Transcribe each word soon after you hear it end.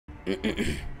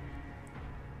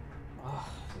Oh,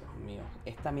 Dios mío.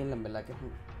 Esta mierda en verdad que es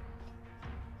un...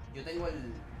 Yo tengo el...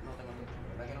 No tengo el...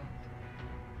 ¿Verdad que no?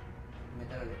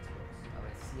 Meter el Xbox. A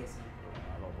ver si es el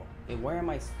problema, loco. And where am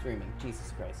I streaming?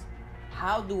 Jesus Christ.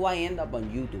 How do I end up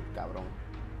on YouTube, cabrón?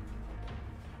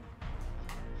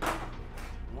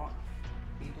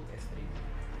 Pitu streaming.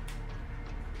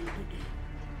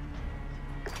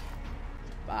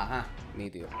 Ajá,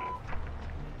 nítido.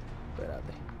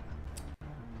 Espérate.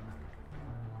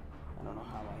 I don't know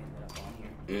how I ended up on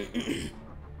here.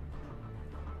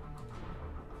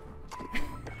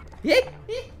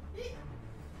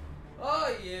 Oh,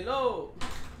 yellow.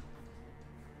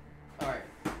 Alright.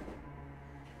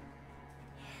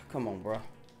 Come on, bro.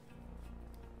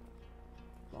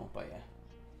 Vamos para allá.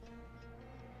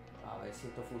 A ver si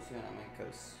esto funciona, man,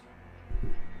 because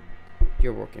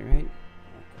you're working, right?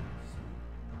 Okay.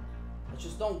 I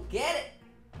just don't get it.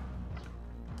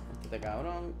 Este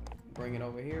cabrón. Bring it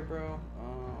over here, bro.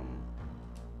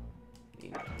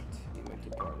 Invite to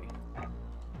party.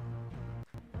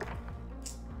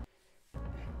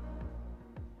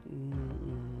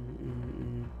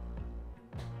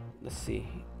 Let's see.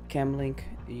 Cam link.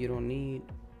 You don't need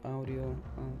audio.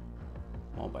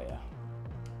 Oh, vaya.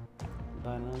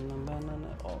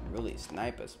 Banana. Oh, really?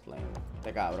 Sniper's playing.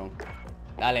 Este cabrón.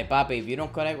 Dale, papi. If you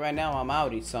don't connect right now, I'm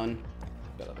outie, son.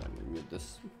 Let me mute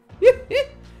this.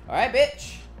 Alright,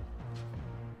 bitch.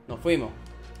 Nos fuimos.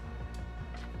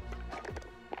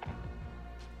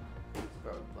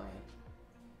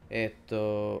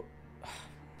 Esto.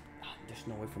 There's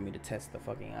no way for me to test the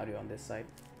fucking audio on this side.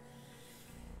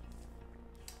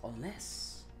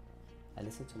 Unless I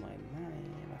listen to my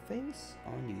face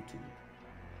on YouTube.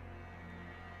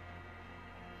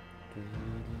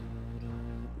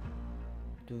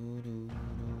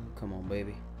 Come on,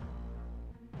 baby.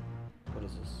 What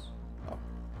is this? Oh,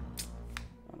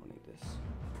 I don't need this.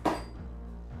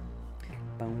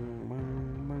 Boom,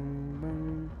 boom, boom,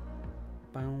 boom.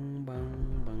 Boom, boom,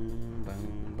 boom,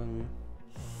 boom, boom.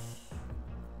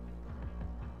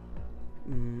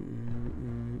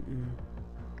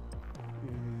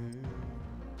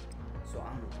 So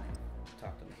I'm lying.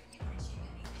 Talk to me.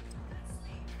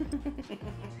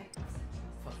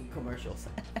 Fucking commercials.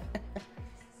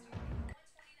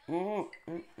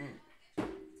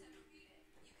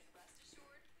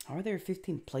 How are there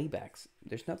 15 playbacks?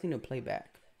 There's nothing to play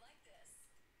back.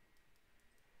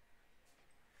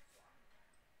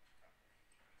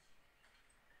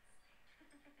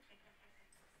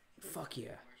 Fuck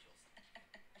yeah.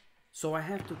 So I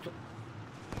have to...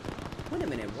 Wait a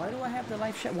minute. Why do I have the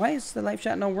live chat? Why is the live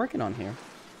chat not working on here?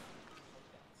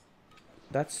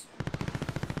 That's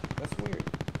weird.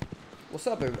 What's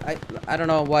up, everybody? I don't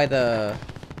know why the...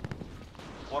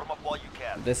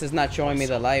 This is not showing me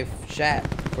the live chat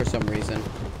for some reason.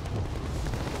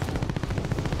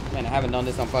 Man, I haven't done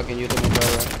this on fucking YouTube in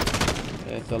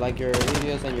forever. So like your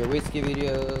videos and your whiskey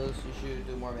videos, you should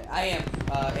do more of it. I am,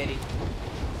 Eddie.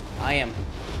 I am.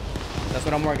 That's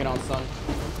what I'm working on, son.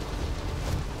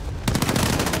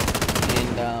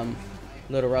 And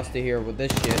a little rusty here with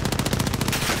this shit.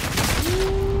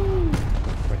 Woo!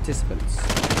 Participants.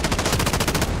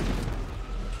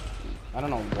 I don't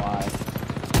know why.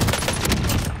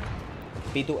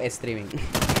 Pitu estreeeminggg.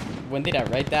 When did I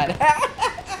write that?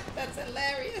 That's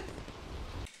hilarious.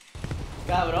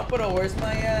 Cabrón, pero where's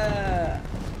my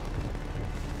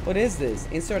what is this?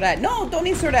 Insert ad. No, don't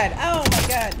insert ad. Oh my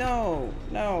god, no.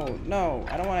 No, no.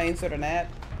 I don't want to insert an ad.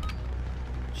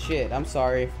 Shit, I'm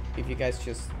sorry if you guys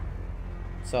just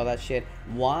saw that shit.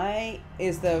 Why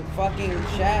is the fucking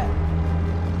chat?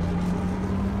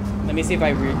 Let me see if I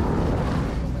read.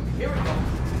 Here we go.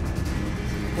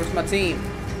 Where's my team?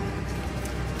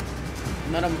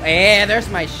 None of... there's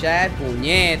my chat,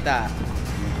 puñeta.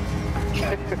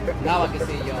 Now I can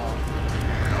see y'all.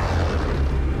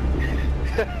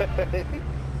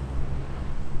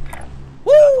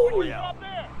 Woo!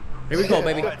 Here we go,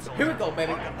 baby. Here we go,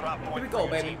 baby. Here we go,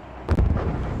 baby.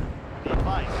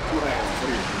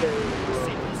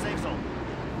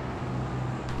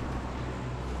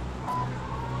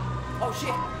 Oh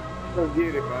shit! Let's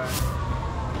get it, man.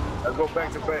 Let's go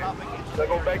back to back. Let's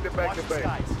go back to back to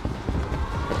back.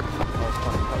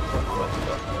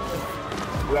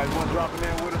 You guys want to drop in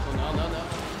there with us? No, no, no.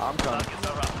 I'm coming.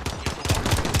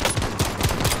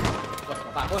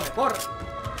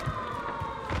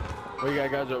 We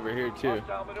got guys over here too.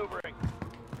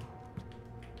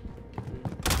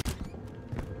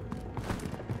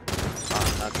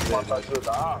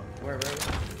 Where?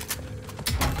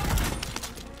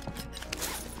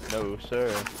 No, sir.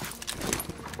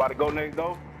 About to go next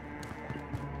door?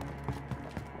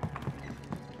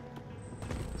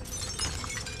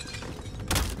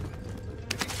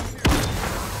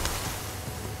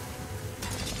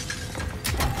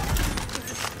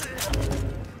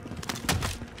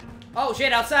 Oh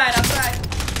shit, outside, outside.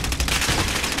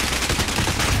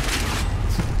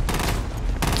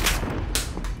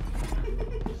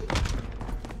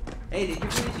 Hey, did you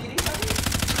finish eating something?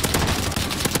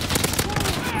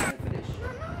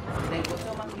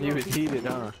 He was heated,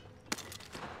 huh?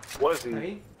 Was he?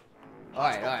 Ahí.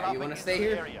 Alright, you wanna stay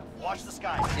here? Watch the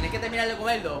sky. Tienes que terminar de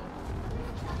comerlo.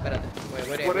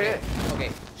 Espérate, What is?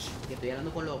 Okay, shh, que estoy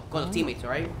hablando con los teammates,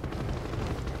 alright?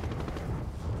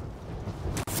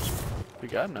 We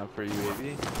got enough for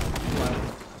UAV.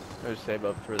 Or save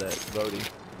up for that voting.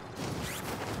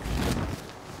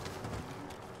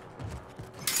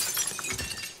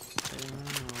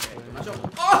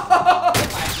 Oh!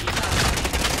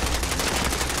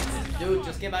 Dude,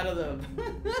 just came out of the...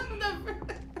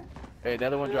 Hey,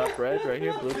 another one dropped red right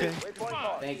here, blue pin.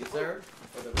 Thank you, sir,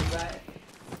 for the revive.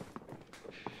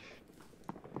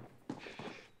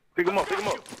 Pick him up, pick him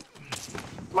up.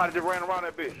 Somebody just ran around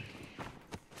that bitch.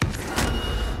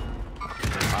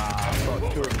 Ah, I saw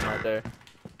two of them right there.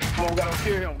 Come on, gotta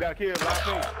kill him, gotta kill him. Last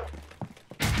thing.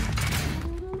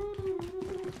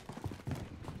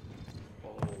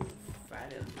 Oh,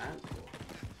 fat el mango.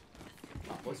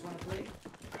 My boys wanna play?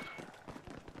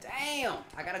 Damn,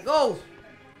 I gotta go.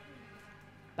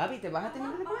 Papi, ¿te vas a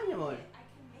terminar de coño, amor?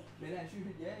 Mira,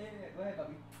 yeah, go ahead,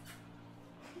 papi.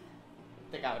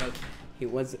 Este cabrón. He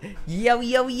was.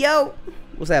 Yo.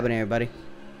 What's happening, everybody?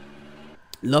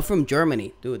 Love from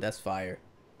Germany. Dude, that's fire.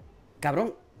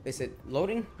 Cabrón, is it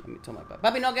loading? Let me tell my papi.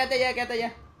 Papi, no, quédate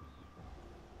allá.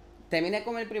 Termina de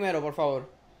comer primero, por favor.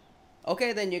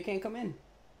 Okay, then you can't come in.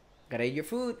 Gotta eat your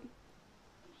food.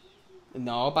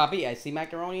 No, papi, I see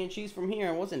macaroni and cheese from here.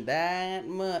 It wasn't that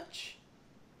much.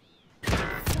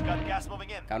 Got gas moving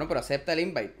in. Cabrón, pero acepta el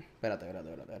invite.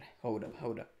 Espérate. Hold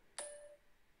up.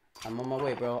 I'm on my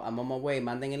way, bro. I'm on my way.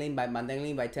 Manden el invite.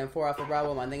 10-4 Alpha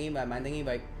Bravo. Manden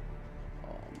invite.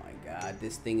 Oh my god,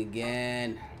 this thing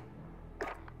again.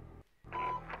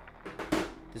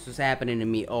 This was happening to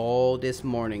me all this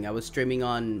morning. I was streaming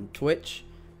on Twitch.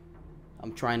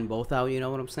 I'm trying both out, you know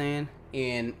what I'm saying?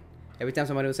 And every time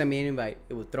somebody would send me an invite,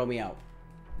 it would throw me out.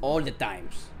 All the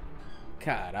times.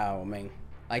 Carajo, man.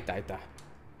 Ahí está.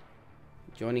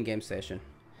 Joining game session.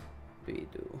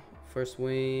 Pitu. First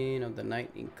win of the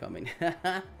night incoming.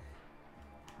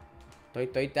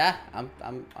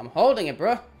 I'm holding it,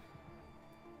 bro.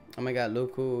 Oh my god,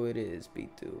 look who it is,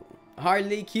 Pitu.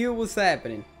 Hardly Q, what's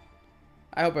happening?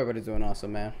 I hope everybody's doing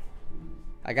awesome, man.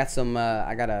 I got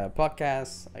a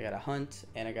podcast, I got a hunt,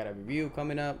 and I got a review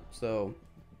coming up. So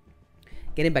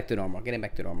getting back to normal.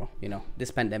 You know,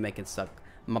 this pandemic can suck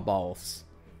my balls.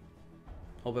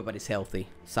 Hope everybody's healthy.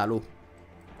 Salud.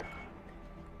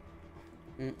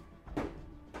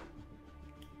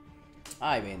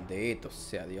 Ay, bendito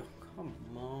sea Dios. Come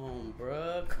on,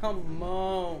 bro. Come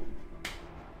on.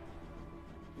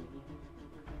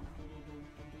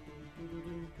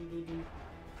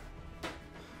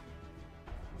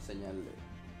 Señale.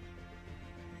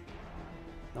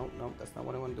 No, that's not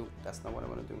what I want to do.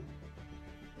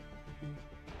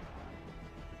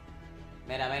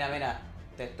 Mira.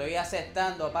 Te estoy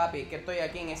aceptando, papi. Que estoy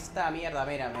aquí en esta mierda.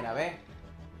 Mira, ve.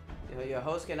 Your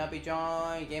host cannot be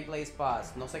joined. Gameplay is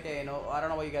paused. No sé qué. No, I don't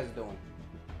know what you guys are doing.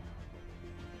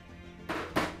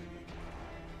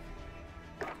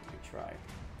 Let me try.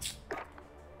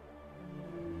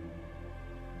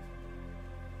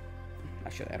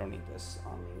 Actually, I don't need this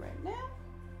on me right now.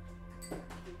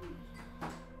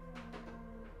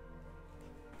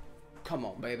 Come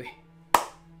on, baby.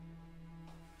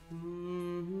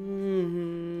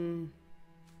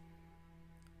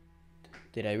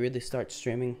 Did I really start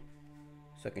streaming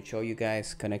so I can show you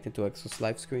guys connected to Exo's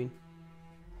live screen?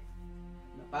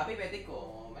 No, papi, vete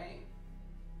come.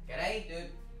 Get out,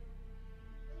 dude.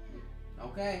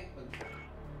 Okay.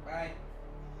 Bye.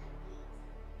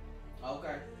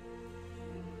 Okay.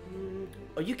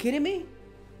 Are you kidding me?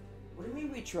 What do you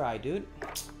mean retry, dude?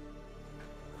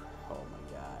 Oh my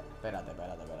god. Espérate.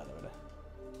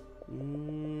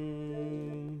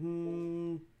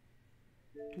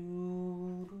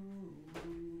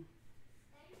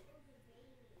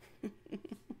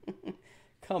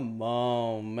 Come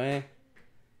on, man.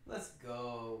 Let's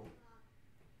go.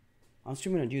 I'm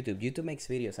streaming on YouTube. YouTube makes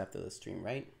videos after the stream,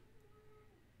 right?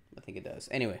 I think it does.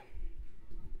 Anyway.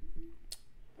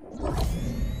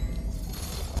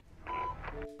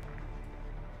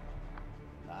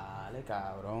 Dale,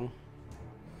 cabrón.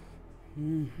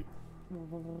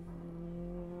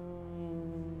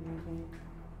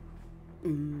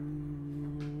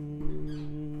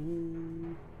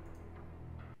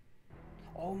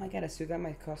 Oh my god, I still got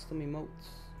my custom emotes.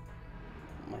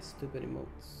 My stupid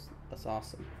emotes. That's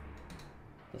awesome.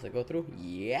 Does it go through?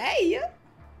 Yeah.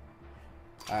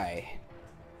 Alright.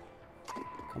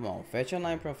 Come on, fetch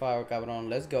online profile, cabrón.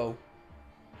 Let's go.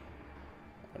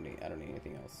 I don't need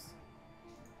anything else.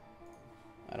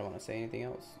 I don't want to say anything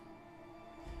else.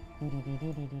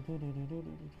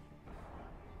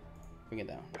 Bring it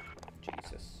down.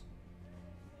 Jesus.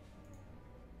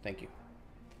 Thank you.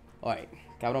 Alright.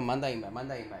 Cabrón, manda invite,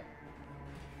 manda invite.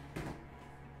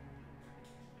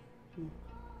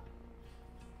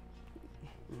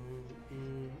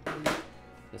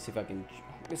 Let's see if I can.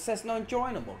 It says not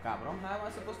joinable, cabrón. How am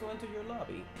I supposed to enter your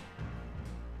lobby?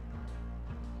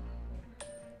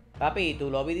 Papi, tu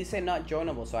lobby dice not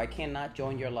joinable, so I cannot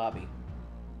join your lobby.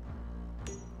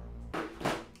 Let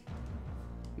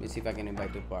me see if I can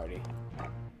invite to party.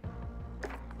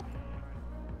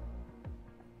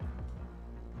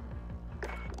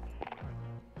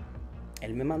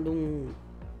 Él me mandó un.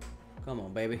 Come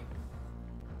on, baby.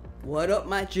 What up,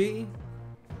 my G?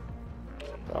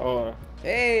 Oh.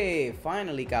 Hey,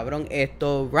 finally, cabrón.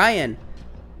 Ryan.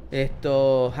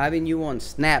 Having you on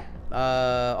Snap.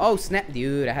 Oh, Snap,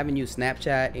 dude. I haven't used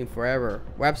Snapchat in forever.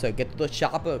 Website, get to the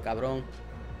shopper, cabrón.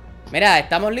 Mira,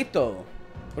 ¿estamos listos?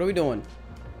 What are we doing?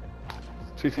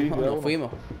 Sí, Nos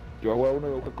fuimos. Yo hago uno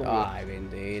y busco conmigo. Ay,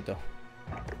 bendito.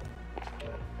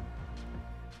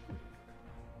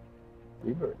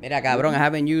 Mira, cabrón, I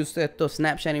haven't used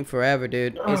Snapchat in forever,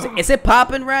 dude. Is it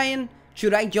popping, Ryan?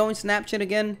 Should I join Snapchat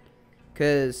again?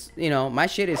 Cause, you know, my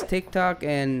shit is TikTok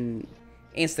and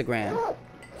Instagram.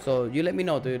 So, you let me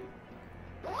know, dude.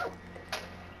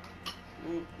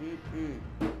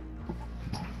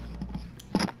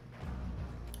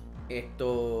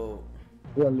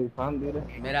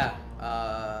 Mira,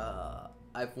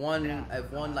 I've won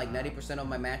like 90% of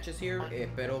my matches here.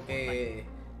 Espero que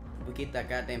we keep that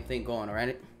goddamn thing going,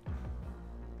 alright?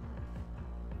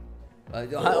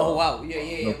 Oh wow,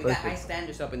 yeah. We got high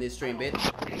standards up in this stream, bitch.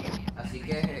 Así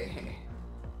que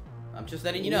I'm just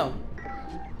letting you know.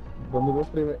 ¿Dónde lo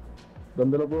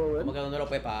puedo ver? ¿Cómo que dónde lo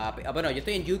puede, papi? Ah, bueno, yo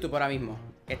estoy en YouTube ahora mismo.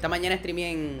 Esta mañana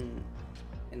streameé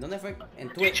 ¿en dónde fue?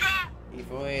 En Twitch. Y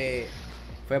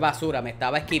fue basura, me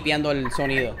estaba esquipeando el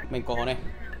sonido, me encojoné.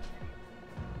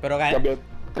 Pero gané.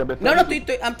 No,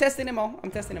 I'm testing them all.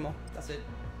 That's it.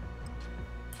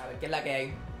 A ver qué es la que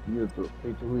hay. YouTube,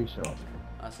 Pitu Show.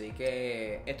 Así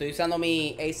que estoy usando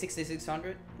mi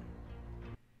A6600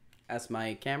 as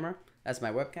my camera, as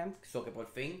my webcam. So que por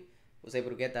fin was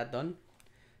able to get that done.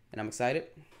 And I'm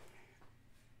excited.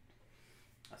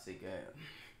 Así que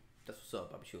that's what's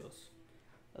up, papi chulos.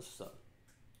 That's what's up.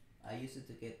 I used it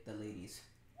to get the ladies.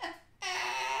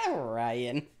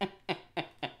 Ryan.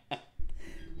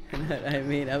 I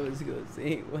mean, I was gonna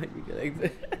say what you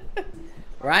like.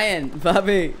 Ryan,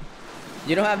 papi,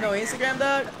 you don't have no Instagram,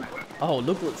 dog? Oh,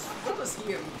 look what's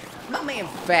here. My man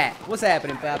fat. What's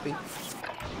happening, papi?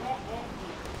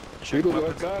 Chico,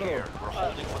 We're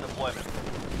holding for deployment.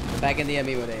 Back in the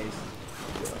amigo days.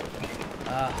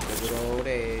 Ah, the good old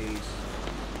days.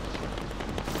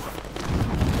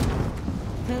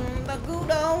 The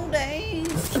good old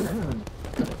days.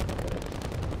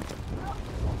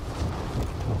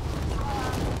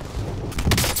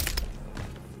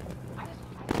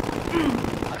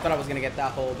 I thought I was gonna get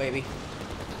that hole, baby.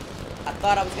 I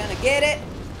thought I was gonna get it.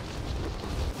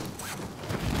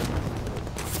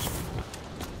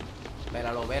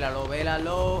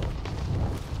 Vélalo.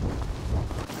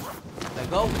 Let's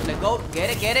go. Get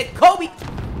it, Kobe.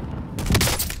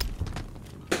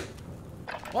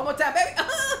 One more time, baby.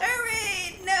 Oh,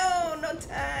 hurry. No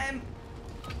time.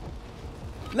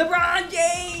 LeBron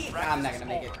James. I'm not gonna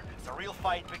make it. The real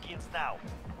fight begins now.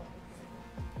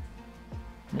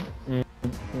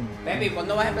 Baby,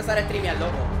 ¿cuándo vas a empezar a streamear,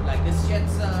 loco? Like, this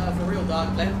shit's for real,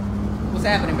 dog. What's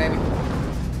happening, baby?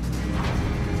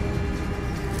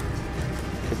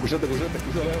 Te escucho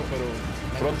lejos, pero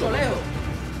pronto. Lejos.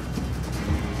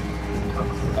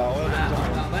 Ahora.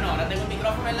 Bueno, ahora tengo el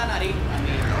micrófono en la nariz.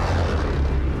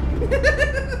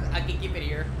 I can keep it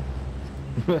here.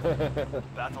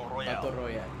 Battle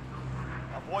Royale.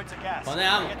 Avoid the gas. ¿Dónde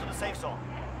vamos? Get to the safe zone.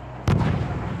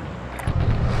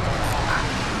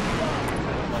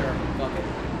 Sure, fuck it.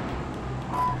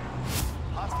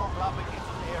 Hostile dropping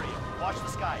into the area. Watch the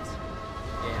skies.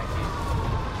 Yeah, I can't.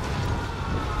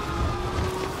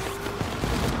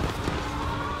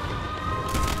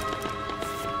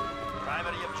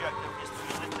 Primary objective is to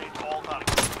eliminate all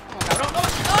targets. Cabrón, no.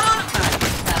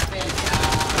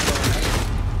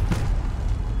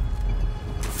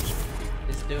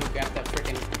 This dude grabbed that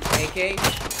freaking AK.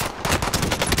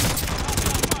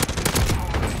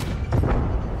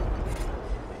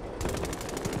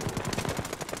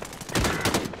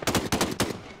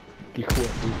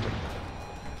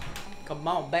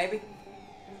 baby.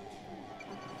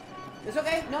 It's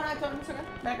okay. No, it's okay.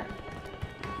 Back her.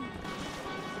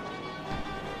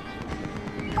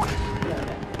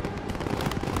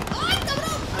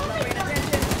 I'm not paying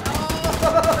attention. Oh,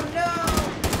 no.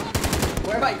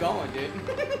 Where am I going, dude?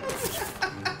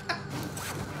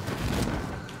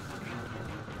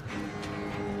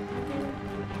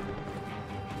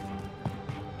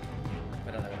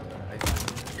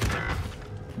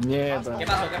 Mierda. ¿Qué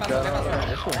pasó?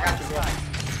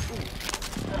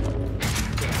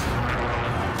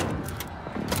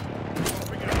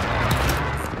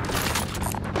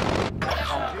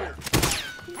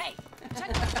 Hey,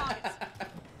 check the targets.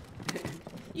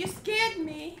 You scared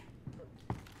me.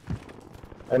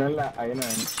 Ahí no es ahí no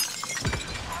es.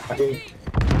 Aquí.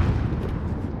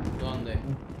 ¿Dónde?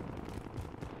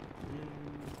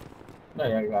 No,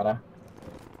 ya cara.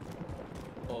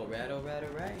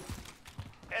 Alright.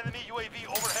 Enemy UAV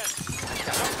overhead.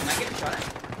 Am I getting shot at?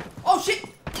 Oh shit!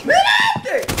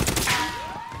 ¡Mirate!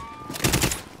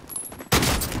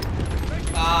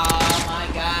 Oh my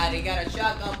god, he got a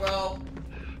shotgun, bro.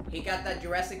 He got that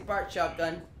Jurassic Park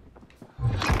shotgun.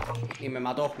 Y me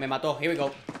mató. Here we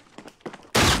go.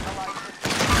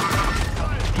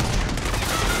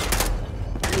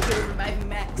 Revive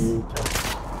Max.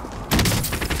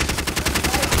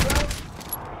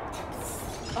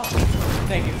 Oh,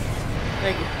 thank you.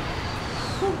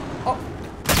 Oh.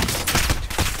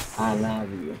 I love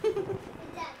you.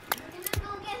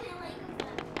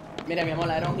 Mira, mi amor,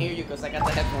 I don't hear you because I got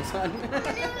the headphones on.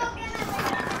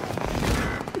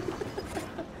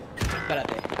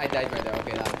 Espérate, I died right there.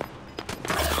 Okay, that one.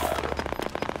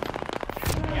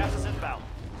 Gas is inbound.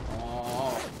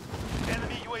 Oh.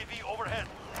 Enemy UAV overhead.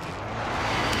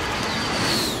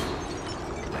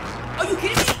 Are you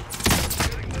kidding me?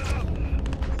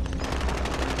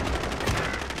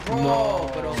 Bro,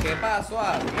 pero ¿qué pasó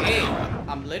aquí?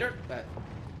 I'm littered, but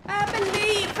I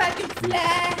believe I can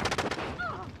fly.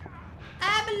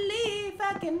 I believe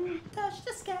I can touch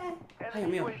the sky. Ay, Dios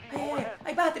mío.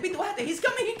 Hey, bájate, Pitu, bájate. He's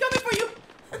coming for you.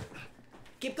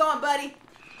 Keep going, buddy.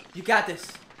 You got this.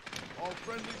 All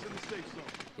friendlies in the safe zone.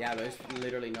 Yeah, there's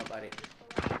literally nobody.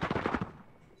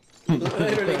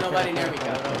 Literally nobody near me,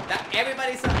 cabrón.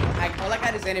 Everybody's all I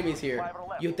got is enemies here.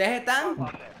 ¿Y ustedes están?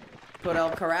 Por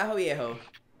el carajo, viejo.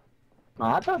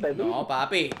 Mátate, tú. No,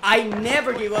 papi. I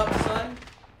never give up, son.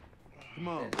 Come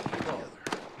on.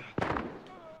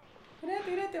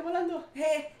 Mírate, volando.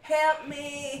 Hey, help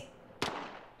me.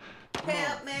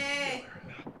 Help me.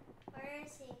 Where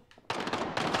is he?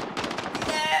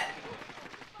 Yeah.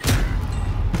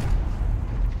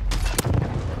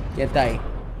 ¿Quién está ahí?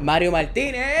 Mario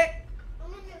Martínez. I'm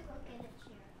gonna go get a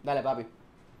chair. Dale, papi.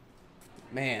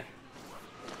 Man.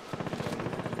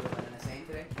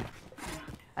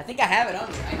 I think I have it on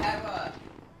me.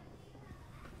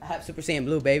 I have Super Saiyan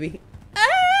Blue, baby.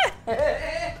 Ah!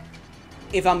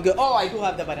 If I'm good. Oh, I do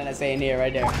have the banana Saiyan here,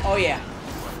 right there. Oh, yeah.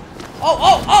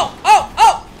 Oh!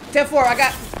 10-4, I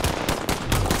got.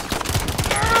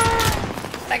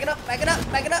 Back it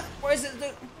up. Where is this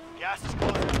dude? Gas is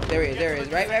closing. There he is.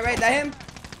 Right. That him?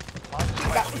 Come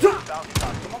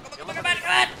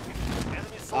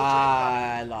on.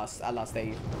 I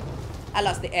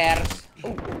lost the airs.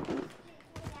 Ooh.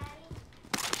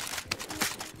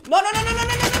 No.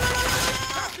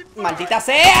 Maldita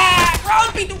sea.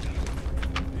 Run, Pitu.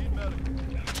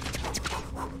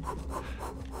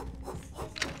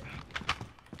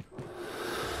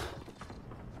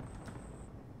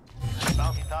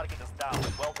 Bounty target is down.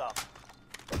 Well done.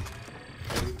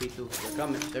 Pitu,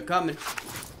 they're coming.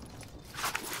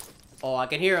 Oh, I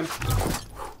can hear him.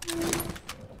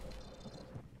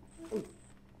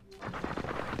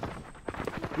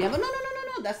 Yeah, but no.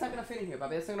 That's not gonna fit in here,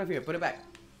 Bobby. That's not gonna fit here. Put it back.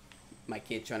 My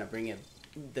kid trying to bring in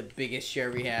the biggest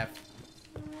share we have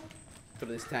through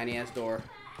this tiny ass door.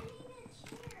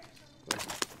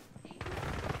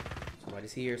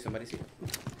 Somebody's here.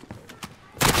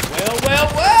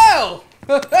 Well.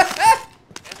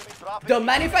 Don't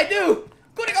mind if I do.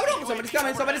 Corre, cabrón.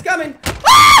 Somebody's coming.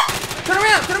 Ah! Turn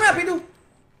around, Pitu.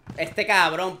 Este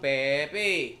cabrón,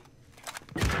 Pepe.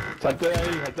 Salte de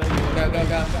ahí.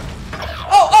 Go.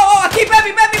 Oh, aquí,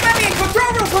 baby.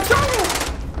 Control room.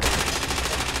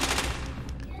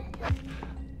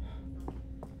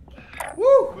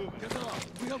 Woo.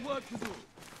 We have work to do.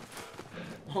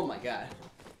 Oh my god.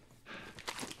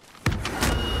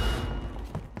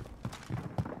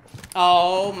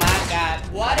 Oh my god.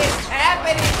 What is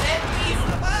happening?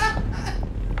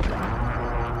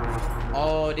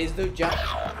 Oh, this dude jump.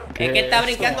 Es que está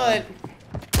brincando de...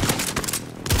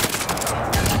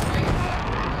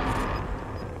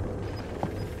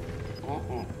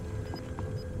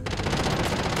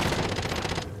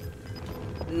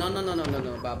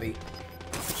 no, Bobby.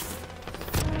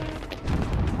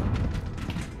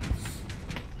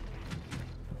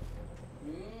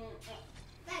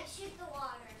 Like, shoot the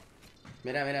water.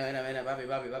 Mira,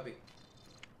 Bobby.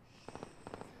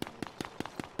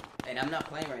 And I'm not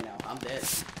playing right now. I'm dead.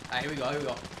 Alright, here we go.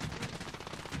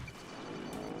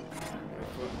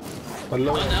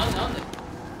 ¿Dónde?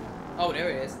 Oh, there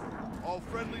it is. All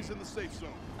friendlies in the safe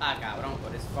zone. Ah, cabrón,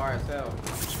 but it's far as hell.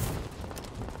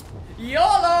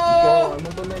 YOLO!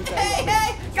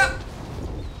 Hey! Go!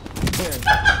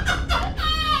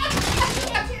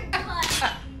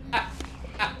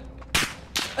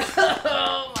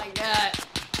 Oh my god.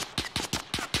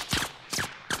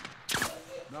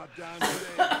 Not down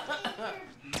today.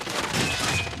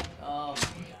 Oh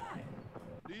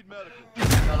my Need medical.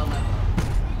 god.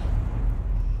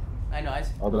 I know,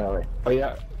 Otra vez. Oye,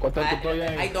 ¿cuánto tu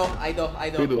proyecto? hay dos.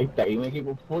 Está ahí un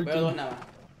equipo full Pero dos team. nada más.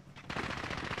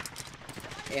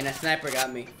 And a sniper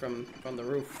got me from the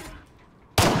roof.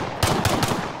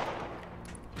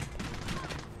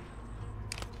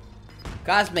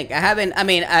 Cosmic,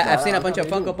 I've seen a bunch of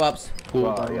Funko Pops,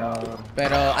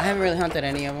 but I haven't really hunted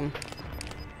any of them.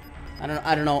 I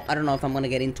don't know if I'm gonna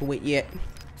get into it yet.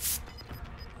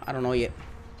 I don't know yet.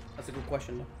 That's a good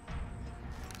question though.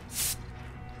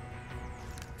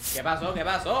 ¿Qué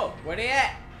pasó? Where they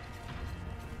at?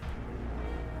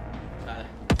 Dale.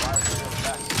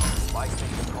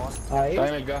 Ahí. Está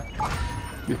en el gas.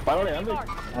 Disparo, Leandro.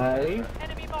 Ahí.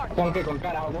 ¿Con qué? ¿Con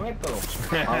carajo con esto?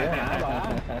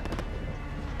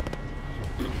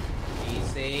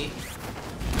 Easy.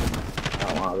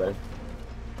 Vamos a ver.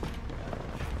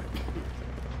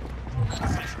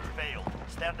 Mission failed.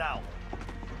 Stand down.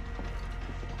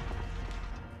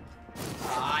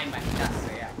 Ay, maldita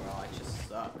sea, bro. I just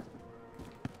suck.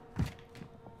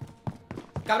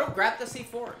 Cabrón, grab the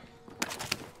C4.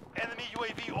 Enemy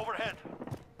UAV overhead.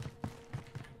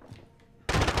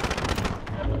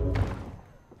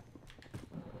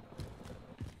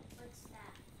 What's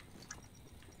that?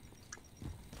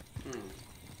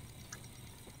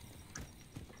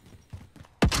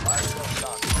 Fire zone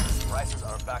done. Prices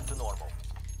are back to normal.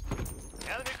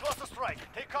 Enemy cluster strike.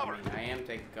 Take cover. I am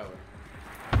taking cover.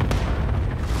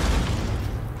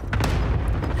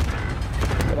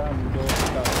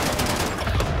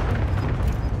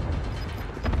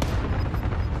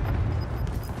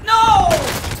 No!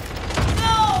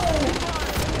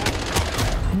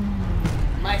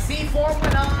 My C4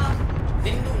 went off.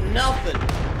 Didn't do nothing.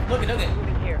 Look it.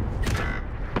 Moving here.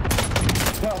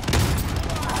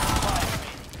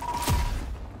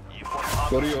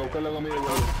 Corillo, busca la comida,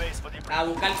 güey. A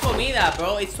buscar comida,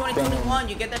 bro. It's 2021.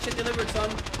 You get that shit delivered, son.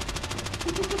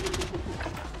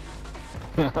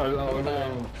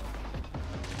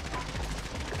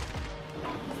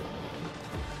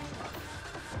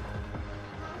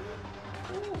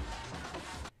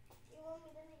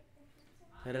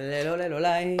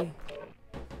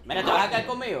 Mira, ¿te vas a quedar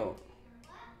conmigo?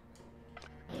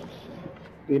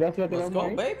 Let's go,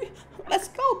 baby. Let's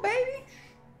go, baby.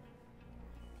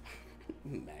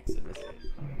 Maximus.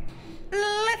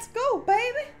 Let's go,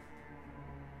 baby.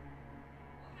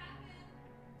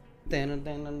 Dun, dun,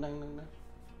 dun, dun, dun, dun.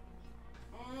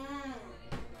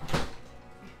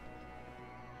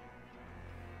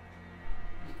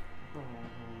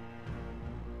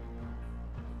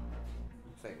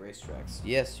 Looks like racetracks.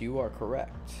 Yes, you are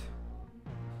correct.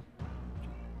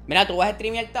 Mira, ¿tú vas a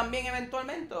streamear también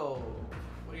eventualmente o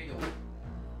what are you doing?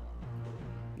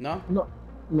 ¿No?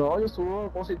 No, yo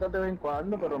subo cositas de vez en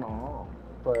cuando, pero no.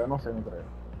 Todavía no sé, no creo.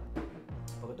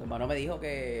 Porque tu hermano me dijo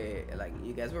que like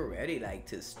you guys were ready like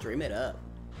to stream it up.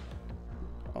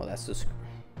 Oh, that's just.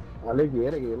 Ale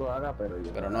quiere que yo lo haga, pero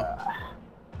yo. Pero no.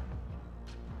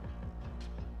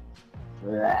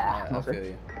 No I feel sé.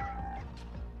 you.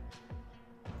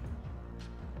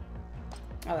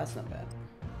 Oh, that's not bad.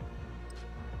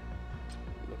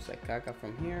 Looks like caca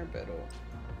from here, pero.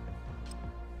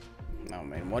 No,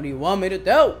 man. What do you want me to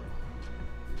do?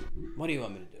 What do you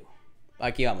want me to do?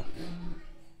 Aquí vamos.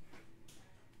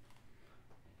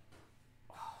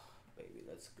 Oh, baby,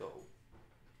 let's go.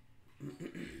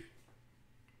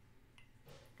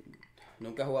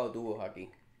 Nunca he jugado dúos aquí.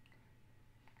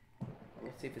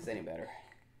 Let's see if it's any better.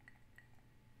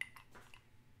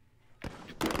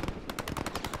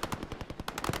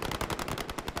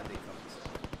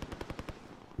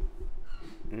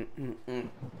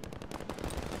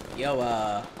 Yo,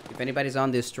 if anybody's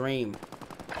on this stream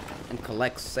and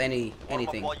collects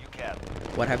anything, While you can.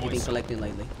 what have you been collecting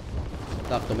lately?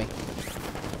 Talk to me.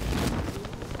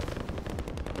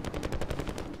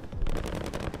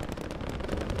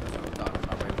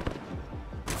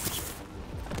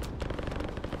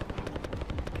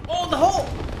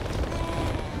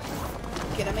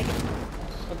 it, I make it.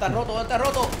 ¿Dónde está roto? ¿Dónde está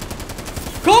roto?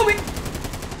 Kobe!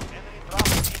 Enemy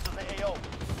dropping into the AO.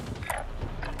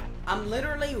 I'm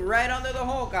literally right under the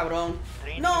hole, cabrón.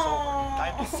 Training No! is over.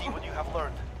 Time to see what you have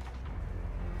learned.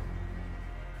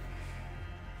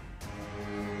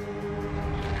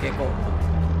 ¿Qué cojo?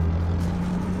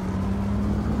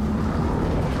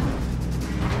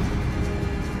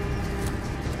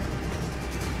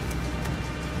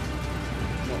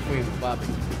 Nos fuimos, papi.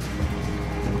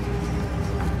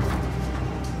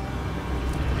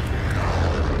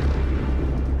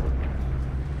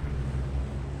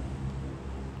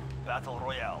 Battle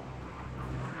Royale.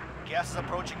 Gas is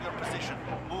approaching your position.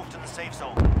 Move to the safe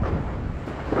zone.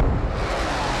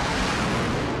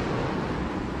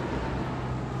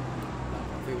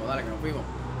 Nos fuimos, dale que nos fuimos.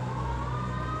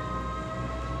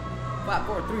 5,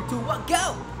 4, 3, 2, 1,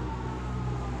 go!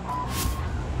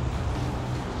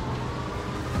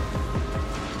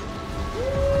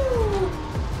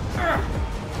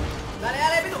 Dale,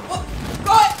 dale, Pitu. Oh,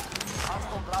 coge.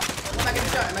 Hostile dropping into Anda, que me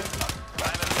llame.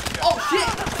 the Oh, shit.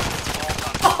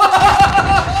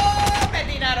 Me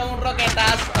tiraron un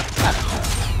roquetazo.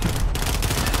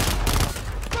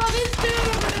 Bro, this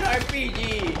dude with an RPG.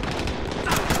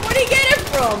 Where'd he get it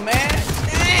from, man?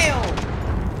 Damn.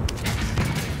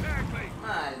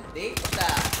 Maldita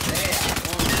sea,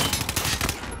 coño.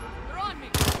 They're on me.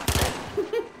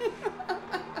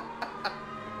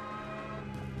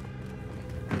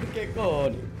 ¿Qué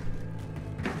cojones?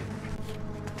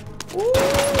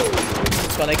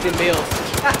 Collecting bills.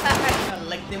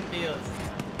 Collecting bills.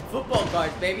 Football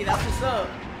cards, baby, that's what's up.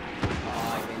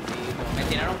 Ay, bendito. Me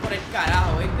tiraron por el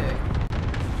carajo, ¿viste?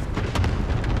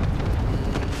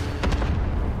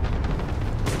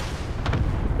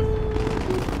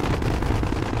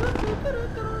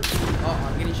 Oh,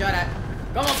 I'm getting shot at.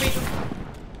 Come on, Pitu.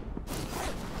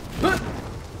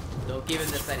 Don't give him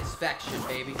the satisfaction,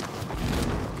 baby.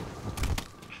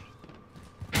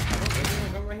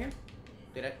 Come right here.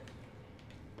 Did I?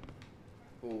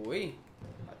 Ooh-wee.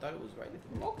 I thought it was right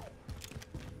there. Okay.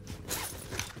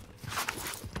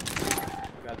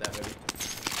 Got that, baby.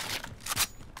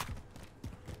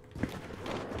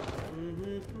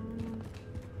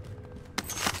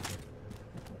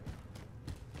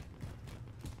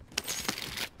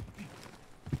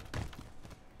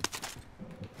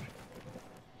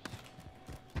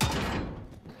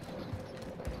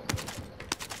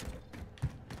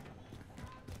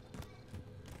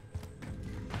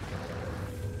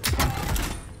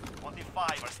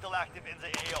 are still active in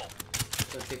the AO.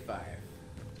 25.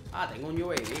 Ah, tengo un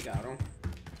UAV, cabrón.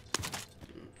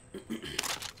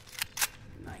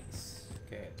 Nice.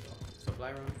 ¿Qué es esto?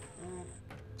 Supply room.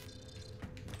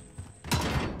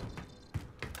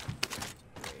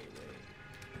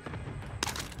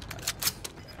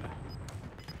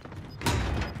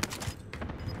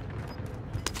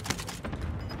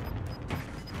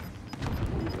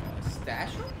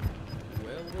 Stash room?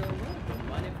 Well. Don't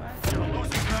mind if I... You're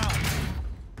losing ground.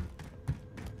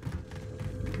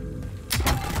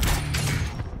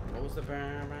 What was the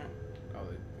burn? Oh,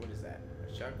 what is that?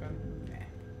 A shotgun?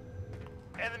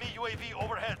 Nah. Enemy UAV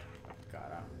overhead.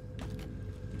 Got out.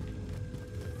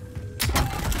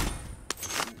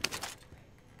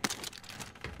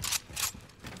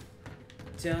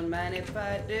 Don't mind if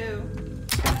I do.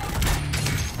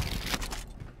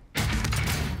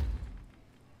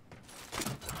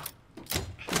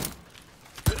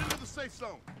 Get into the safe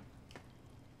zone.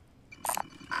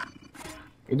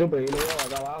 ¿Y tú pedí luego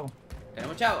acá abajo?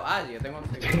 ¿Tenemos chavo? Ah, yo tengo...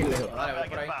 Sí, Dale, voy Back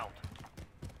por ahí. inbound.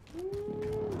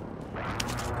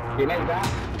 Tiene el gas,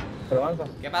 pero avanza.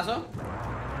 ¿Qué pasó?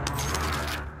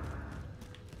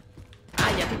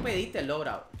 Ah, ya tú pediste el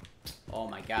loadout. Oh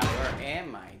my god, where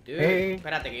am I, dude?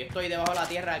 Espérate, que yo estoy debajo de la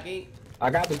tierra aquí.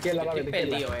 Acá, a tu izquierda, Yo papi, a estoy tu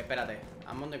izquierda. perdido, espérate.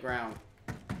 I'm on the ground.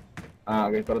 Ah,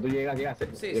 ok, pero tú llegas aquí a hacer.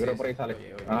 Sí, Yo sí, creo por sí, ahí sale.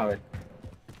 llego. Vamos a ver.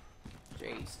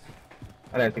 Jeez.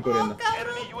 Dale, estoy cubriendo.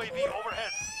 Enemy UAV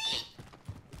overhead.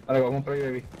 Dale, vamos a comprar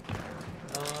UAV.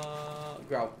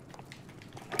 Grow.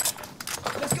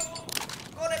 Let's go!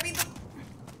 Go, Repito!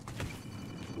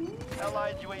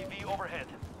 Allied UAV overhead.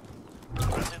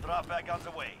 Friendly drop back on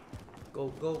the way.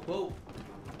 Go.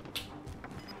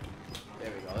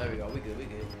 There we go. We good.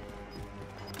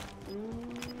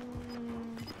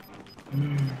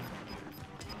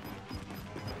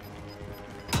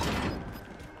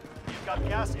 You've got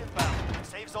gas inbound.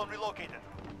 Safe zone relocated.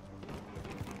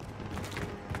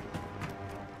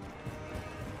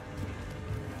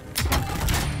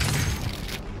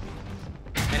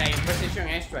 Mira, hay un Precision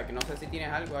Airstrike. No sé si tienes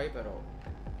algo ahí, pero...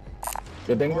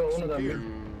 Yo tengo uno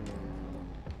también.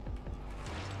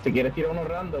 Si quieres tirar uno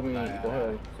random y Dale, coge.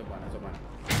 eso es bueno.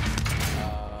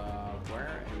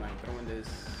 Where this.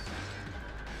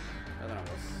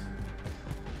 Perdónanos.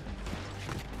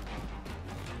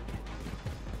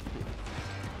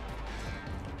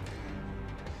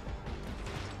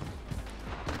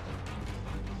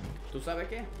 ¿Tú sabes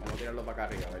qué? Vamos a tirarlo para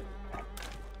acá arriba, a ver.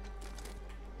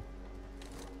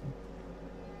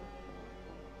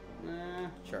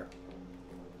 Sure.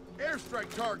 Airstrike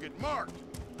target marked.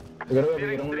 Yo creo que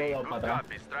pidieron un loadout para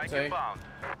atrás. Sí.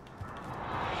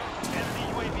 Enemy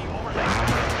UAV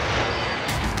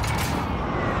overhead.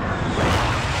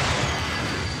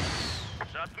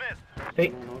 Shots missed.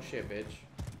 Sí, No shit, bitch.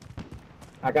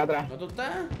 acá atrás. ¿No tú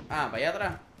estás? Ah, para allá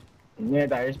atrás.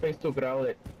 Neta, airspace too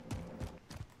crowded.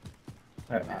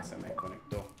 Ah, se me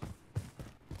desconectó.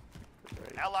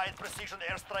 Allied precision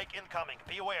airstrike incoming.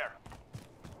 Beware.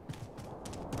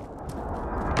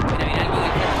 Mira, mira,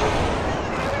 alguien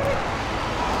aquí.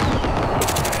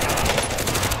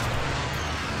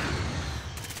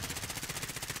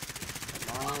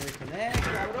 Come on, reconnect,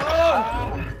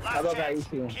 cabrón. Está Last chance.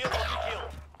 tocadísimo. Kill or be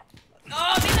killed. No,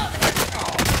 mira.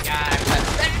 Oh, God,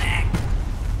 pathetic.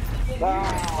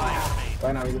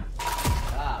 Buena, amigo.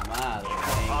 Ah, madre.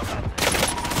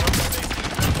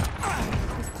 man.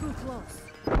 It's too close.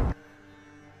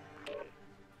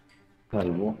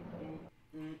 Salvo.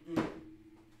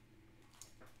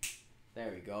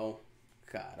 There we go.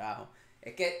 Carajo.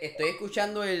 Es que estoy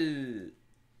escuchando el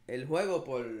juego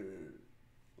por...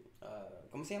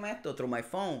 ¿cómo se llama esto? Through my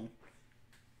phone.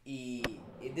 Y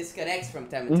it disconnects from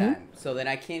time to time. So then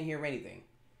I can't hear anything.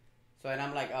 So then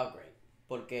I'm like, oh, great.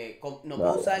 Porque no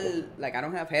puedo usar... Like, I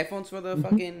don't have headphones for the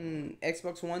fucking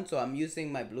Xbox One. So I'm using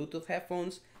my Bluetooth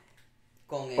headphones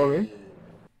con el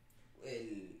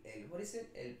what is it?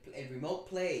 El remote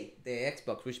play de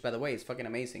Xbox, which by the way is fucking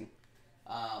amazing.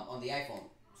 On the iPhone.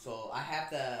 So I have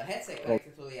the headset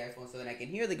connected to the iPhone so that I can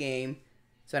hear the game.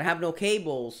 So I have no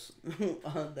cables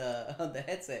on the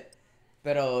headset.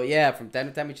 Pero yeah, from time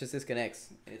to time it just disconnects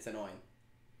and it's annoying.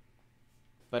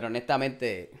 But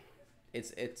honestamente,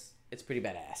 it's pretty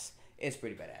badass. It's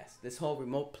pretty badass. This whole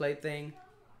remote play thing,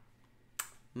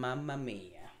 mamma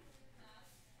mia.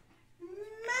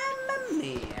 Mamma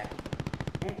mia.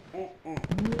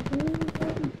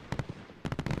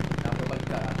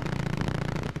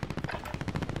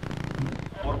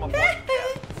 Form a point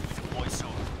there. Deploy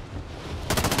soon.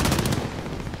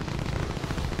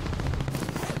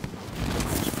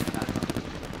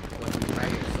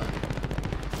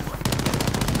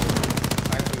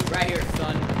 Right here,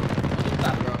 son. ¿Dónde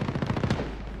estás, bro?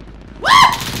 ¡Woo!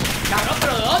 Cabrón,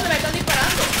 pero ¿de dónde me están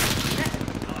disparando?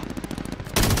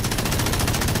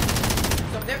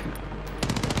 It's up there.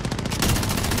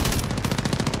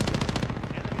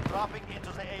 Enemy dropping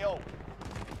into the AO.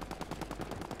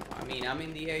 I mean, I'm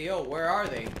in the AO. Where are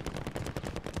they?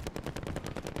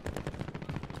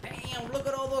 Damn, look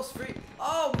at all those free...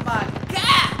 Oh, my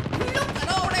God! Look at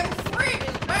all them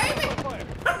freebies, baby!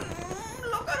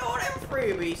 Look at all them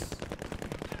freebies.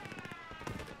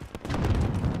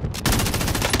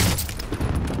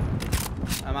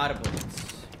 I'm out of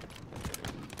bullets.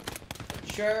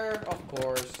 Sure, of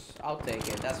course. I'll take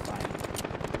it. That's fine.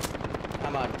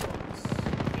 I'm out of bullets.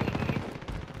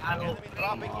 Enemy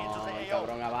dropping into Oh, the AO.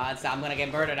 cabrón, avanza. I'm gonna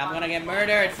get murdered. I'm gonna get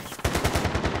murdered.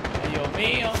 Ay, Dios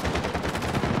mío.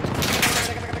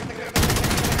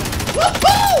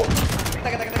 Woohoo!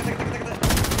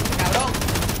 Cabrón,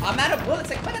 I'm out of bullets.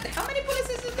 Espérate, how many bullets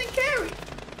does this thing carry?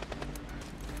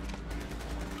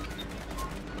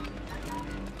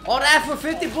 All that for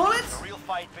 50 bullets? The real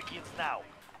fight begins now.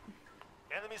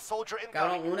 Enemy soldier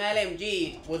Cabrón, incoming. una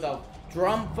LMG with a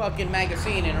drum fucking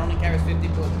magazine and only carries 50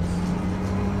 bullets.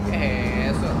 ¿Qué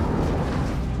es eso?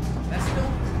 That's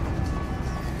cool.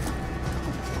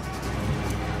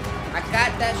 I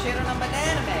got that shit on a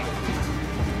banana magazine.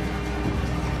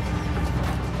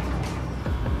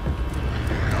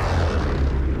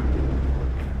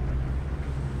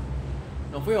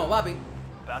 Nos fuimos, papi.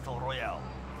 Battle Royale.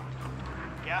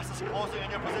 Gas is closing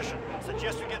on your position.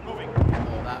 Suggest you get moving.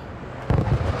 Hold up.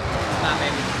 Come on,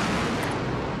 baby.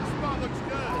 Spot looks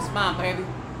good. Come on, baby.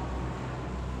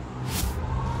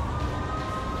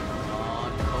 Come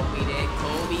on, Kobe there.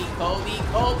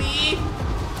 Kobe.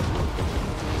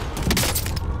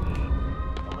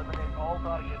 Eliminate all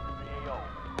targets in the AO.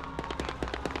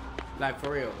 Like,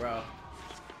 for real, bro.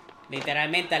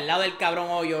 Literalmente al lado del cabrón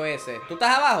hoyo ese. ¿Tú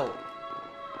estás abajo?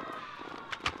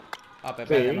 Ah,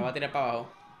 Pepe, Sí. me va a tirar para abajo.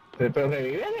 Pero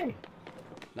revive.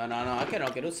 No, es que no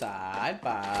quiero usar,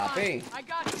 papi. I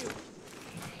got you.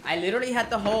 I literally had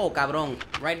the hole, cabrón.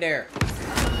 Right there.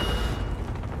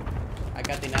 I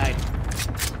got denied.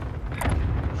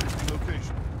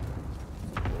 Location.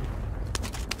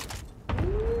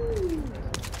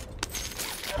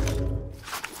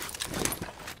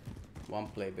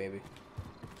 play, baby.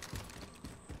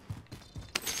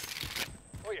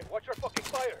 Oye, watch your fucking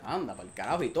fire. Anda, pa'l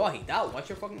carajo, y todo agitado. Watch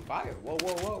your fucking fire. Whoa,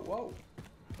 whoa, whoa, whoa.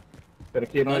 Pero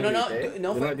es que No, no, no, grité.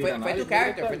 no, Yo fue dije a nadie, tu yo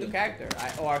character, grité. fue tu character.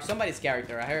 Or somebody's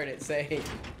character. I heard it say,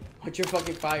 watch your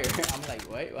fucking fire. I'm like,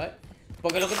 wait, what?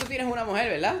 Porque lo que tú tienes es una mujer,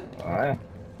 ¿verdad? Ah,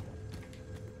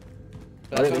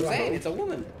 But that's what I'm Vale, saying. vale. It's a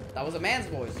woman. That was a man's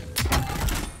voice.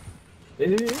 sí,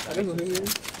 sí, sí.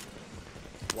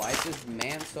 Why is this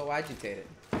man so agitated?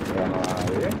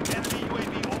 Vale. Enemy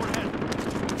UAV overhead.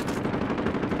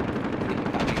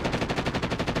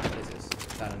 What is this?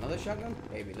 Is that another shotgun?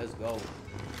 Baby, let's go.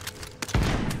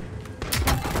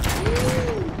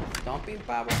 Dumping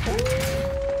power.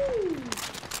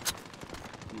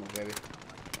 Come on, baby.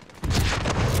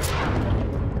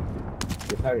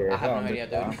 I have no idea,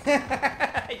 dude.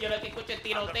 Yo lo que escucho es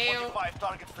Under tiroteo. 45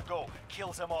 targets to go.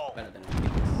 Kills them all. Espérate, no.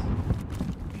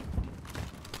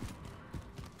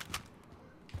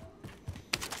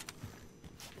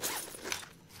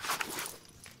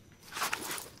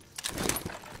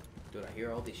 Dude, I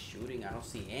hear all this shooting. I don't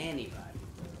see anybody.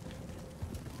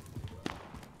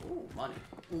 Ooh, money.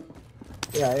 Ooh.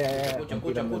 Ya, ya, ya. Escucho,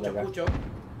 escucho, escucho, escucho.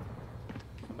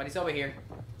 Somebody's over here.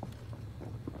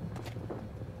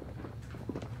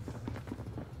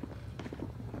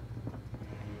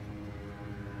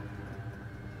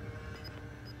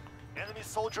 Enemy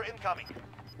soldier incoming.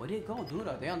 Where did it go, dude?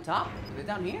 Are they on top? Are they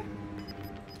down here?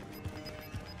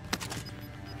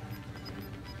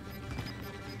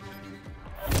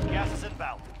 Gas is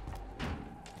inbound.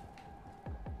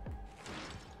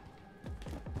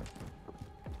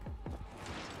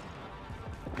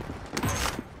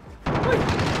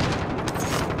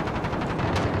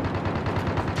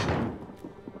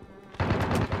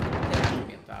 They have to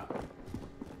be on top.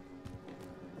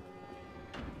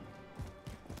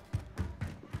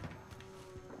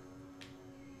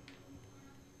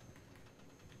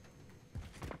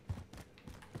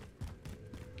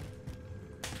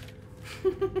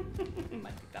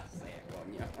 Maldita sea,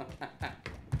 coño.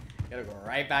 Gotta go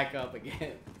right back up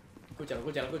again. Escúchalo,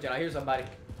 escúchalo, escúchalo. I hear somebody.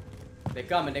 They're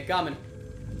coming, they're coming.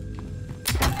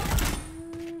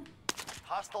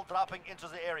 Hostile dropping into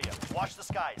the area. Watch the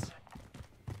skies.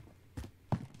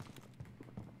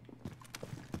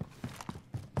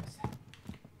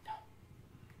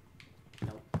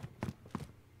 No.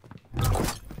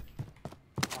 Oh,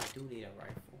 I do need a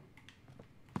rifle.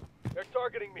 They're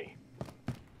targeting me.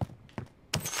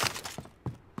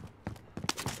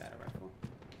 Is that a rifle?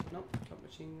 Nope,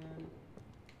 submachine gun.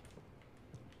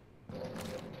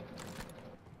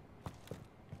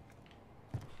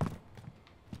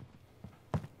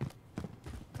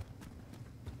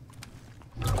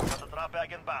 Got the drop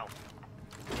bag inbound.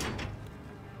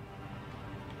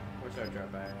 Where's our drop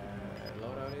bag?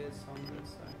 Loadout is on this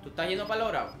side. ¿Tú estás yendo para el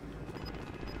loadout?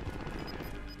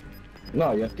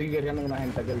 No, yo estoy guerreando con una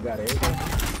gente aquí el garete.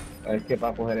 Es que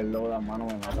para coger el load a mano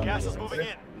me matan. Gas is moving in.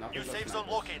 Nothing New but safe zone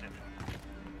snipers. located.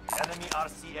 Enemy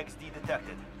RCXD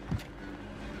detected.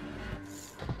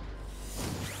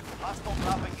 Hostile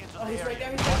dropping into Oh, the he's area. right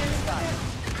there, he's right there, he's right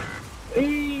there.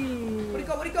 Where'd he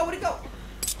go, where'd he go, where'd he go?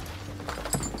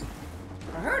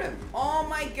 I heard him. Oh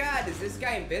my god, is this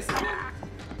guy invisible?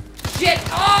 Shit!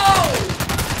 Oh!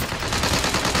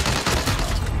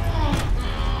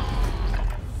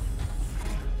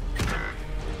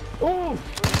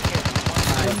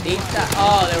 Maldita.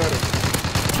 Oh, they were.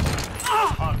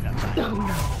 Hug that man.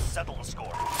 We'll settle the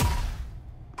score.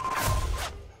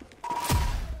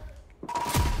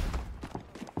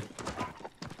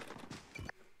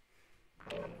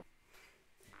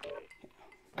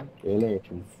 ¿Qué le he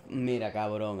hecho? Mira,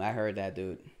 cabrón, I heard that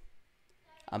dude.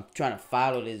 I'm trying to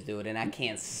follow this dude and I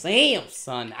can't see him,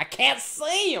 son. I can't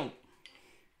see him.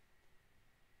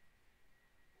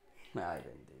 Ay,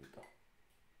 bendito.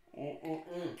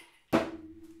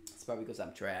 It's probably because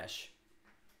I'm trash.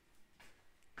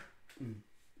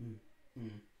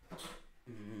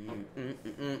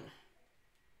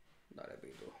 Dale,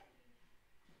 Pitu.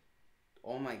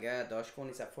 Oh my god,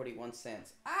 Dogecoin is at 41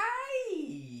 cents.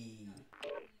 Ay!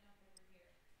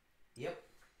 Yep.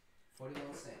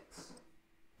 41 cents.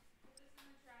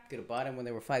 Could have bought them when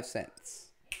they were 5 cents.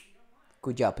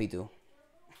 Good job, Pitu.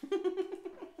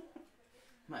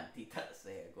 Maldita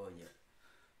sea, coño.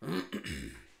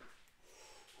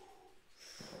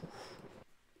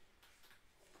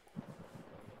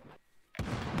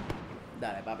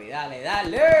 Dale, papi, dale,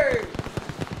 dale.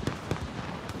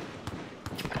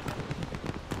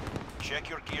 Check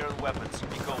your gear and weapons.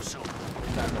 We go soon.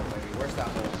 Where's that hole, baby? Where's that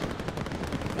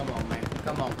hole? Come on, man.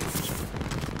 Come on.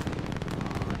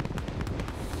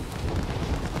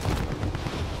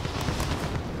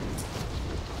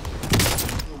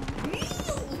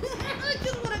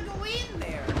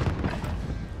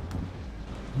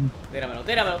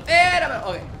 Tíramelo, tíramelo.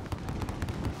 Ok.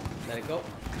 Let it go.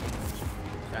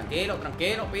 Tranquilo,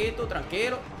 tranquilo, Pitu,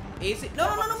 tranquilo. Easy.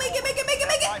 No, make it.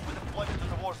 Time for deployment to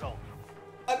the war zone.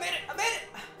 I made it.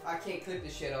 I can't clip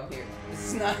this shit on here. This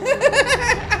is not. I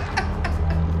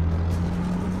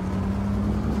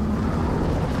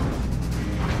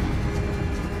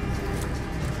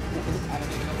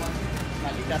don't even know what.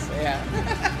 Maldita sea.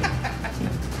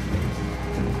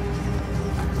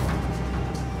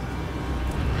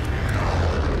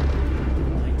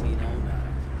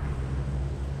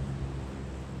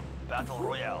 Battle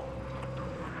Royale.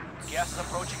 Gas is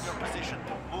approaching your position.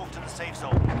 Move to the safe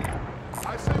zone.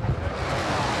 I say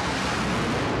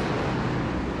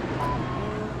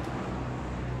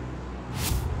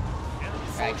Enemy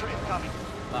soldier incoming.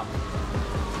 Vamos.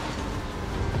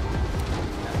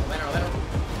 Vero.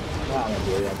 Ah, me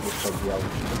quedé aquí soqueado.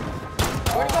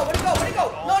 Where'd it go?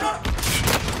 No.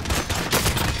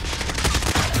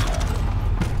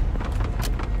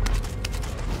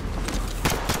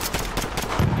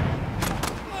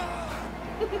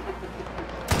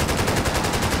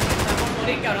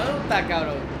 Cabrón, ¿dónde está,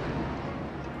 cabrón?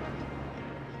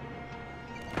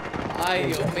 Ay,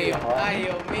 Dios mío,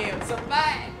 so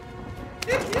bad.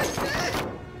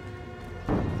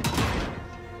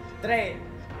 3,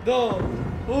 2,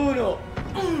 1.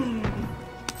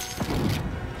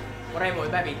 Por ahí voy,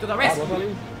 baby, to the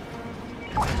rescue.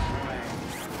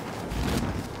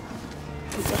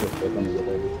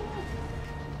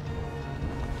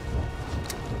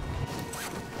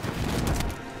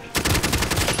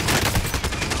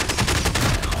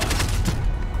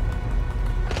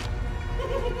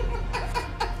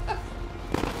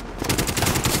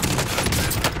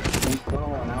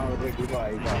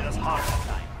 It is hard that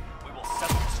time. We will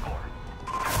settle the score.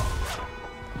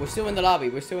 We're still in the lobby.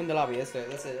 That's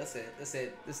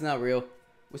it. It's not real.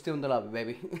 We're still in the lobby,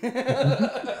 baby.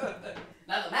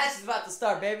 Now the match is about to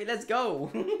start, baby. Let's go.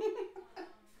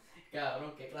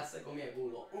 Cabrón, qué clase comí el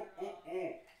culo.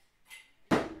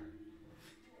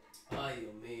 Ay,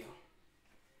 Dios mío.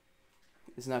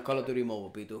 It's not Call of Duty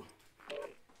Mobile, Pitu.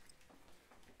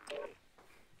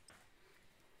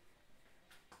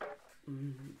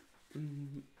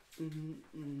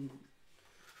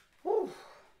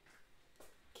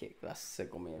 Qué clase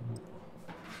comí el culo.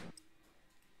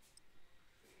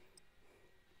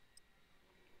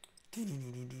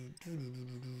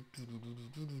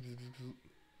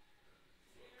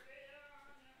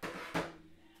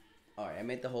 Alright, I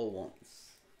made the hole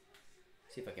once.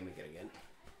 See if I can make it again.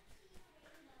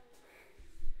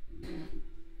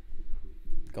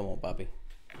 Come on, papi.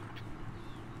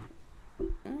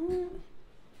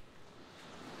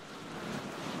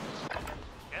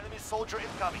 Enemy soldier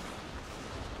incoming.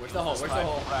 Where's the hole?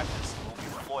 Practice. We'll be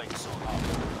deploying soon.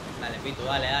 Dale, Pitu,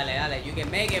 dale. You can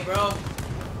make it, bro.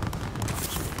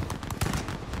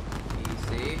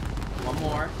 Easy. One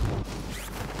more.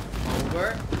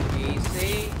 Over.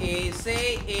 Easy.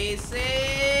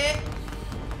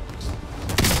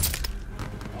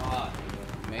 Oh,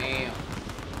 man.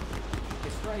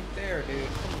 It's right there, dude.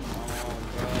 Come on,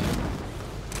 bro.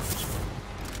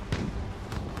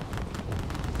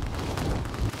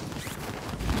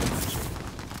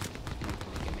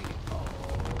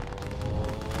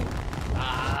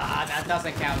 That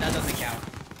doesn't count.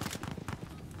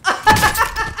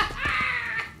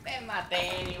 Me maté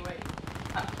anyway.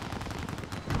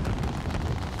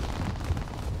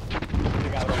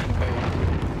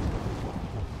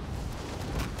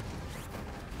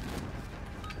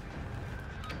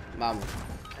 Vamos.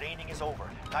 Training is over.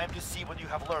 Time to see what you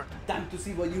have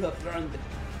learned.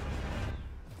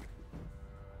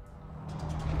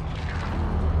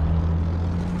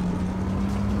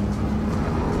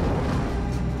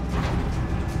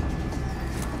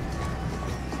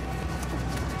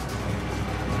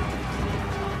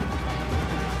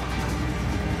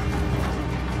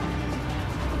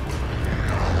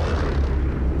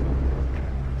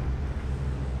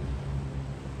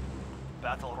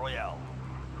 Battle Royale.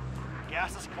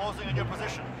 Gas is closing on your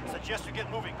position. Suggest you get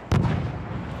moving.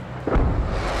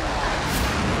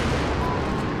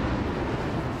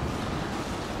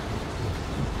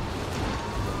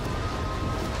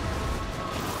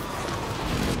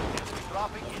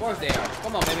 Dropping Of course they are.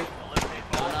 Come on, baby. Eliminate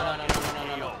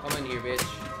No. all Come in here, bitch.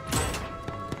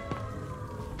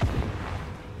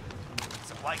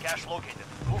 Supply cache located.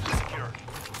 Move to secure.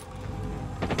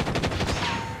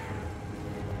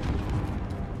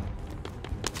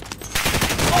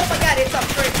 Oh my god, it's a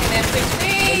freaking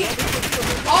M16!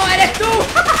 ¡Oh, eres tú!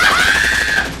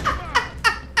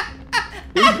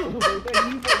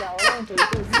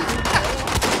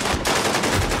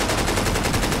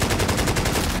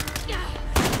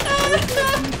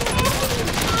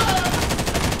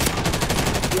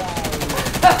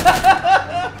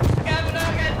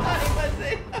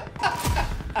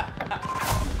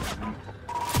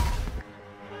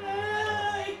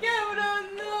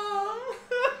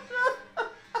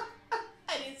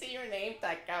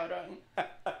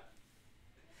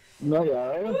 No, ya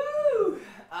veo.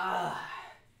 Ah.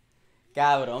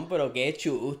 Cabrón, pero qué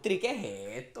chustri, ¿qué es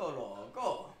esto,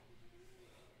 loco?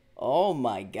 Oh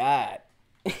my god.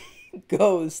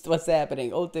 Ghost, what's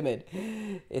happening? Ultimate.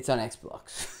 It's on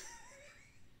Xbox.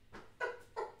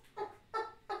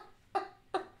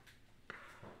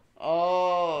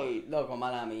 Oh, loco,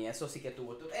 mala mía. Eso sí que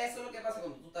tuvo. Eso es lo que pasa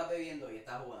cuando tú estás bebiendo y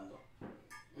estás jugando.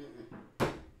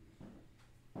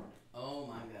 Oh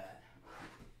my god.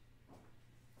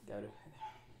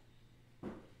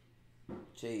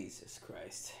 Jesus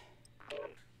Christ.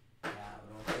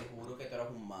 Cabrón, te juro que tú eres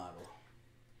un mago.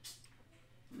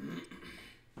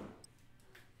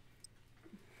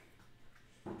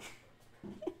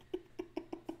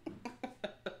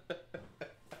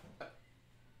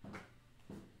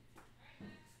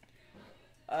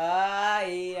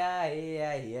 Ay, ay,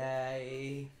 ay,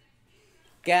 ay.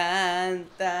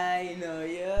 Canta y no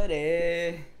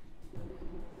llores.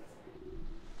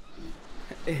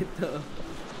 Esto.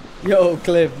 Yo,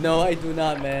 Cliff, no, I do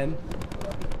not, man.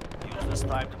 Use this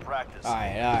time to practice.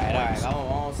 Alright.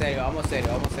 Vamos serio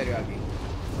aquí.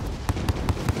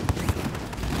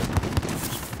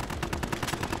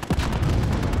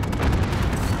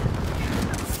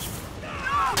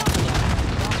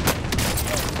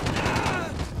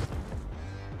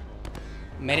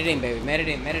 Meditate, baby.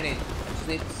 Meditate. I just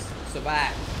need to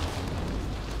survive.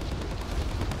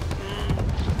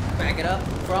 Back it up.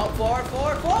 Front, forward.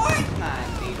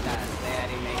 Maldita sea, I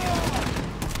didn't make it.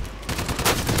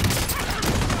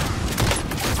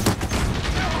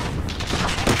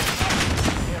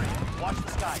 Watch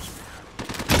the skies.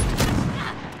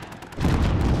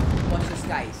 Watch the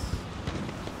skies.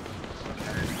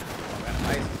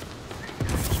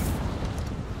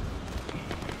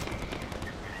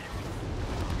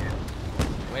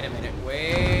 Wait a minute.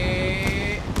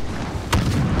 Wait.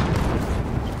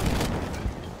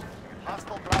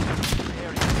 Hostile dropping into the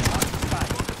area. Watch the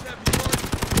skies.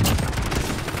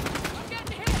 I'm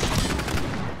getting hit!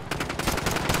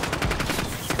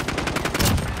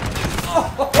 Oh,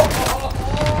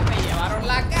 me llevaron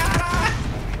la cara.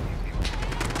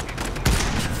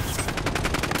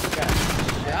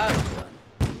 Got it.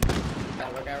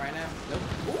 Gotta work out right now. Nope.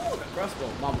 Ooh, the crossbow,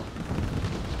 mama.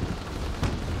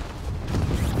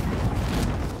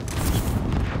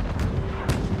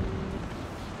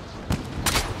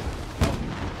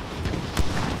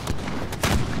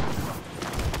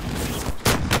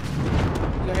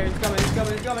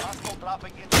 He's coming. Hostile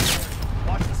dropping into the area.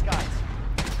 Watch the skies.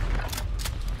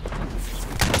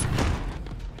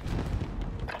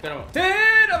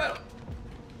 Tíramelo.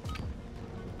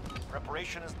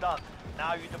 Preparation is done.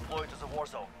 Now you deploy to the war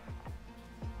zone.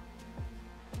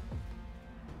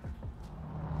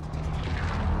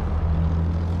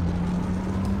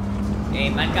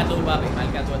 Marca tú, papi.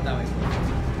 Marca tú esta vez.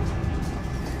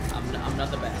 I'm not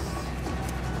the best.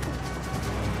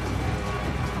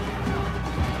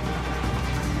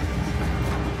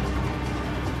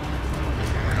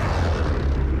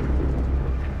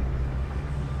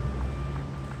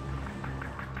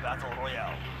 Battle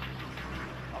Royale.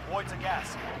 Avoid the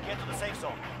gas. Get to the safe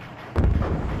zone.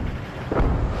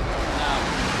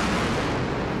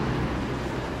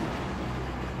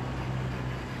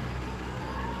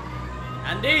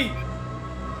 Andy.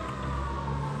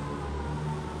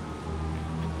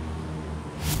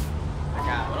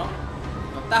 Cabrón.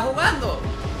 No está jugando.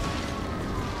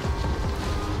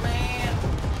 Man.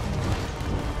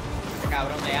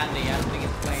 Cabrón de Andy. I don't think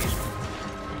it's playing.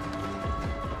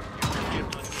 Clear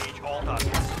to engage all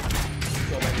targets.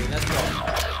 Go, baby. Let's go.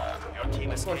 Your team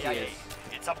is Of course he KIA. is.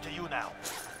 It's up to you now.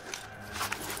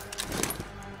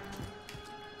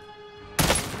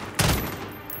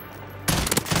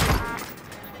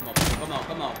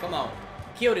 Come on.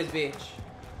 Kill this bitch.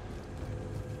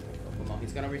 Come on,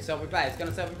 he's gonna self-revive. He's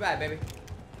gonna self-revive, baby.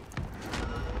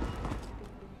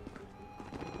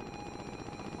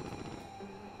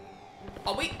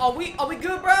 Are we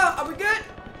good, bro? Are we good?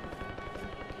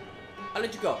 I'll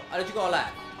let you go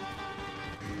alive.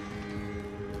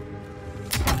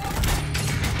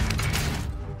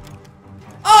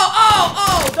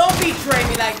 Oh! Don't betray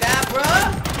me like that,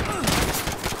 bruh.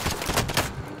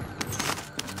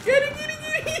 Get it!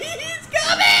 He's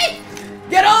coming!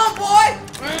 Get on, boy!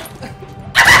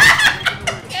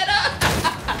 Get on!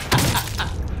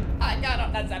 I got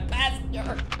on as a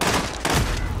passenger.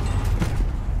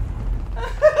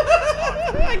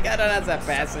 I got on as a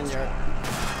passenger.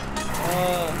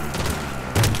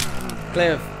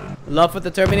 Cliff, love for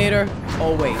the Terminator?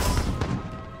 Always.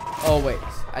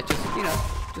 I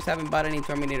just haven't bought any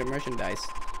Terminator merchandise.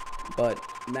 But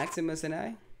Maximus and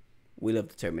I, we love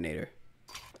the Terminator.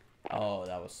 Oh,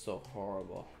 that was so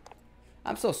horrible.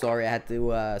 I'm so sorry I had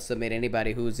to submit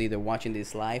anybody who's either watching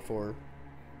this live or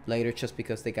later just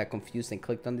because they got confused and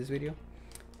clicked on this video.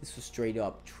 This was straight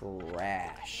up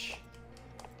trash.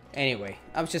 Anyway,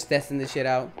 I was just testing this shit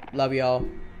out. Love y'all.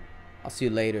 I'll see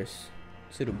you later.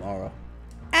 See you tomorrow.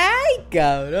 Ay,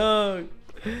 cabrón.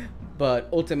 But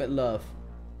ultimate love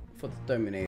for the Terminator.